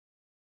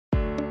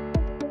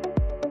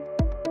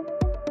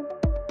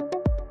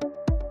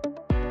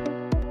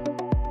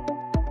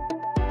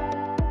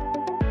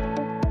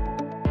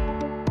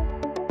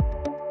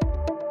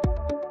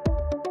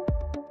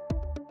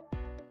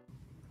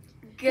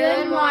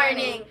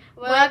morning.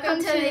 Welcome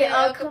to the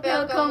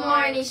Okapilco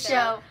Morning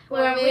Show,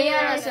 where we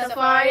are a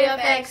safari of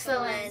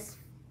excellence.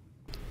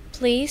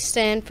 Please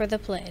stand for the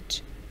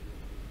pledge.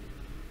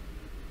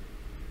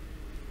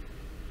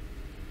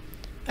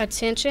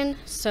 Attention,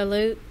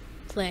 salute,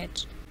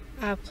 pledge.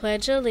 I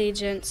pledge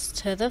allegiance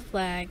to the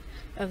flag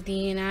of the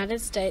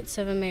United States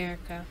of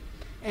America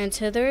and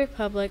to the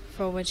republic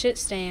for which it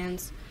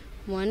stands,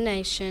 one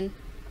nation,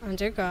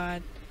 under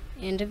God,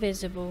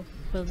 indivisible,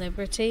 with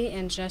liberty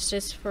and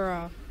justice for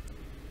all.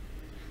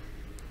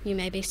 You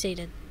may be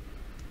seated.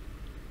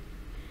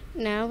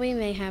 Now we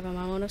may have a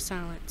moment of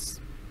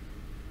silence.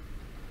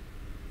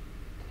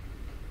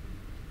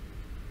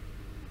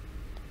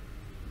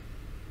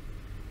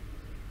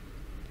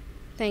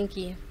 Thank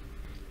you.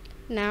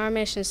 Now our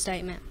mission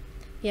statement.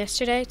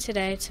 Yesterday,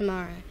 today,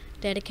 tomorrow.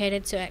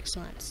 Dedicated to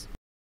excellence.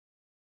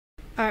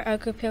 Our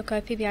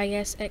Okapilco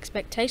PBIS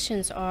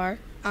expectations are: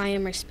 I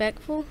am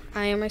respectful,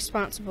 I am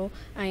responsible,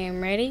 I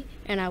am ready,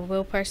 and I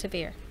will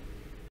persevere.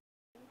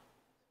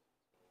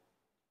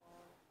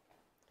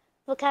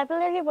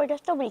 Vocabulary word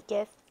of the week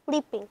is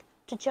leaping,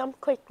 to jump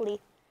quickly.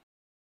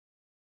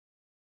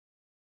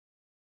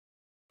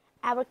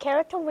 Our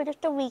character word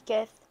of the week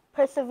is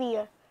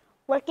persevere,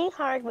 working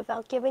hard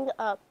without giving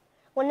up,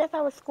 one of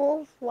our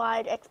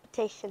school-wide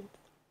expectations.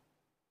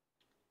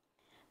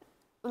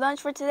 Lunch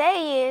for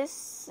today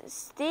is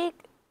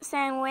steak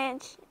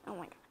sandwich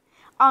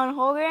on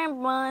whole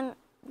grain bun,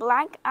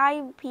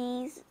 black-eyed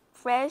peas,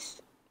 fresh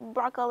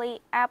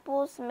broccoli,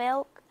 apples,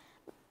 milk.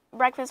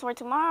 Breakfast for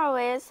tomorrow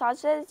is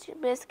sausage,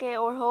 biscuit,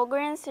 or whole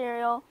grain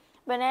cereal,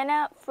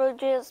 banana, fruit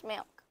juice,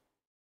 milk.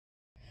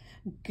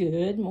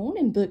 Good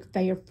morning, book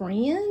fair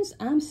friends.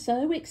 I'm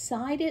so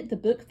excited. The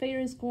book fair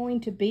is going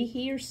to be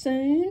here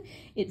soon.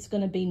 It's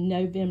going to be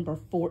November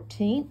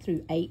 14th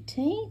through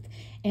 18th,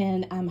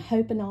 and I'm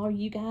hoping all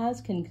you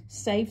guys can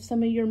save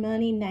some of your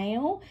money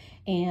now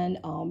and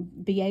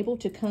be able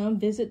to come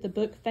visit the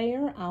book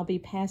fair. I'll be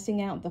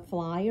passing out the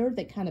flyer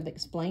that kind of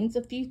explains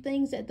a few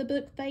things at the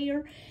book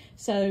fair.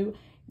 So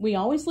we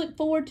always look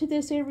forward to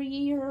this every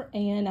year,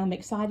 and I'm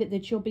excited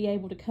that you'll be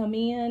able to come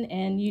in,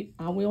 and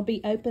I will be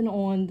open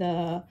on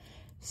the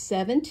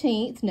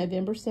 17th,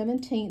 November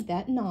 17th,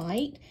 that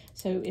night.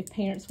 So if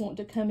parents want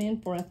to come in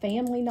for a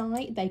family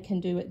night, they can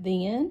do it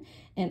then.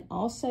 And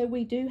also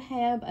we do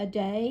have a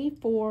day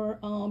for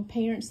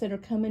parents that are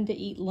coming to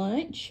eat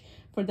lunch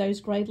for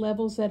those grade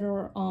levels that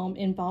are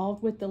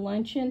involved with the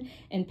luncheon,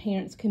 and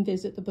parents can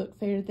visit the book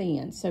fair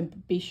then. So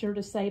be sure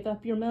to save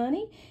up your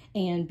money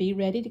and be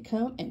ready to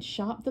come and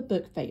shop the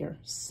book fair.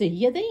 See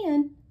you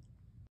then.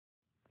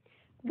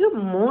 Good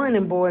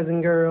morning, boys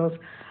and girls.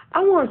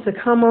 I want to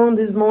come on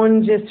this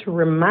morning just to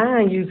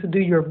remind you to do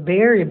your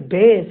very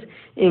best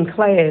in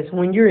class.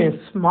 When you're in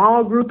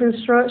small group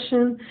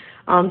instruction,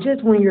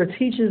 just when your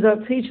teacher's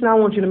up teaching, I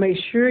want you to make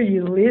sure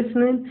you're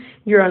listening,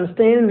 you're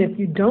understanding. If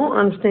you don't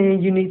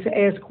understand, you need to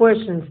ask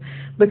questions,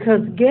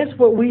 because guess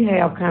what we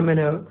have coming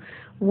up?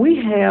 We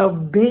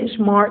have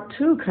Benchmark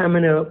 2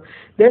 coming up.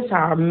 That's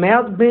our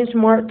Math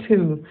Benchmark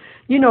 2.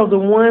 You know, the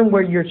one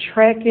where you're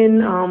tracking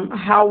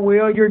how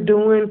well you're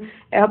doing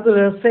after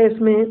the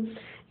assessment.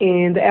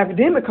 And the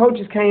academic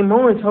coaches came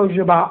on and told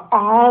you about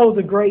all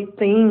the great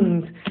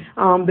things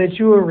that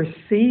you will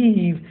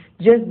receive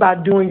just by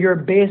doing your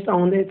best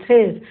on that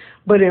test.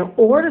 But in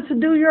order to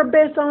do your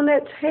best on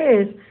that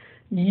test,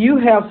 you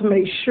have to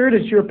make sure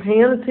that you're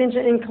paying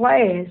attention in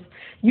class.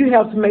 You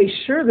have to make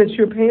sure that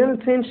you're paying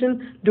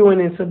attention during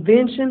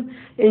intervention,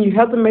 and you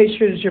have to make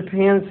sure that you're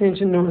paying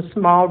attention during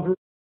small group.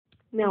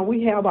 Now,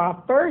 we have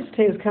our first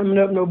test coming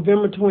up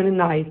November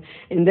 29th,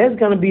 and that's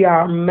going to be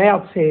our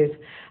math test.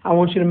 I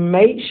want you to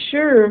make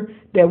sure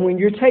that when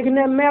you're taking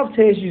that math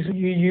test, you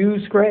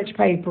use scratch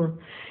paper.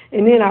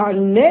 And then our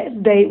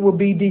next date will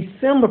be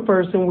December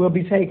 1st, and we'll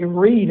be taking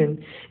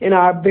reading. And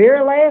our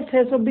very last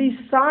test will be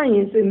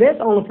science, and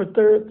that's only for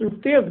 3rd through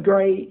 5th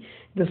grade,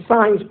 the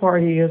science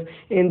part is,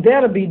 and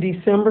that'll be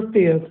December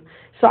 5th.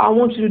 So I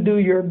want you to do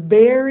your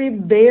very,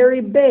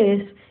 very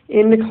best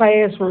in the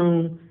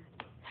classroom.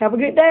 Have a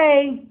good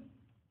day.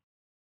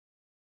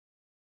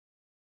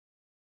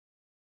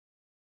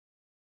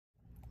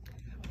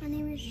 My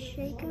name is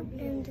Jacob,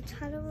 and the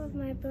title of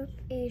my book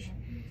is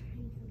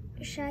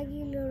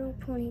Shaggy Little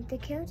Pony. The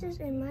characters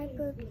in my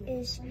book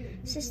is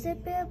Sister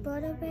Bear,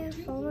 Brother Bear,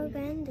 Farmer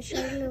Ben, the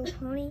Shaggy Little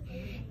Pony,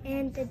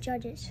 and the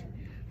judges.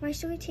 My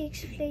story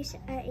takes place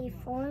at a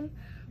farm.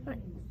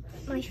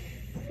 My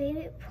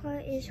favorite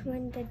part is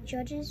when the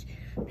judges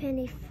pin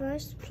a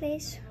first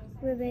place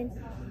ribbon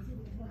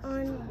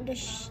on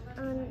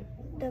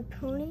the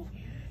pony.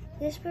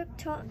 This book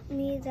taught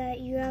me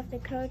that you have the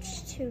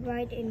courage to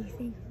ride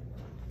anything.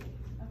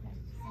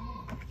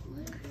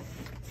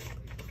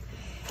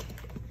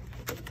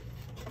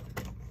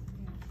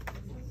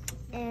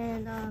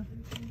 And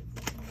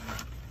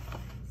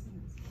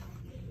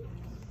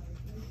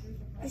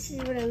this is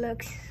what it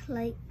looks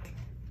like.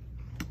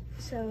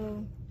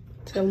 So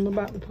tell them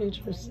about the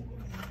pictures.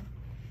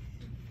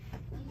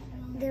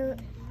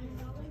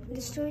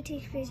 the story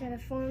takes place at a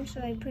farm,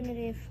 so I put it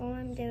in a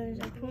farm. There was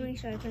a pony,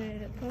 so I put it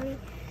in a pony.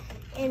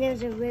 And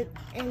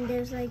there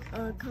was like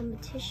a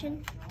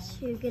competition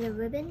to get a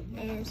ribbon,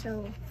 and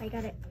so I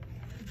got it.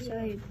 So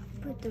I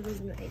put the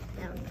ribbon right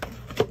down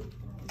there.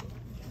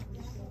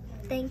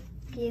 Thank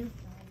you.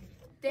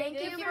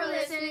 Thank you for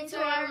listening to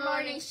our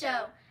morning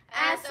show.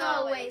 As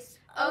always,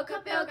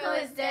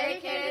 Okapilco is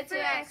dedicated to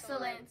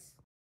excellence.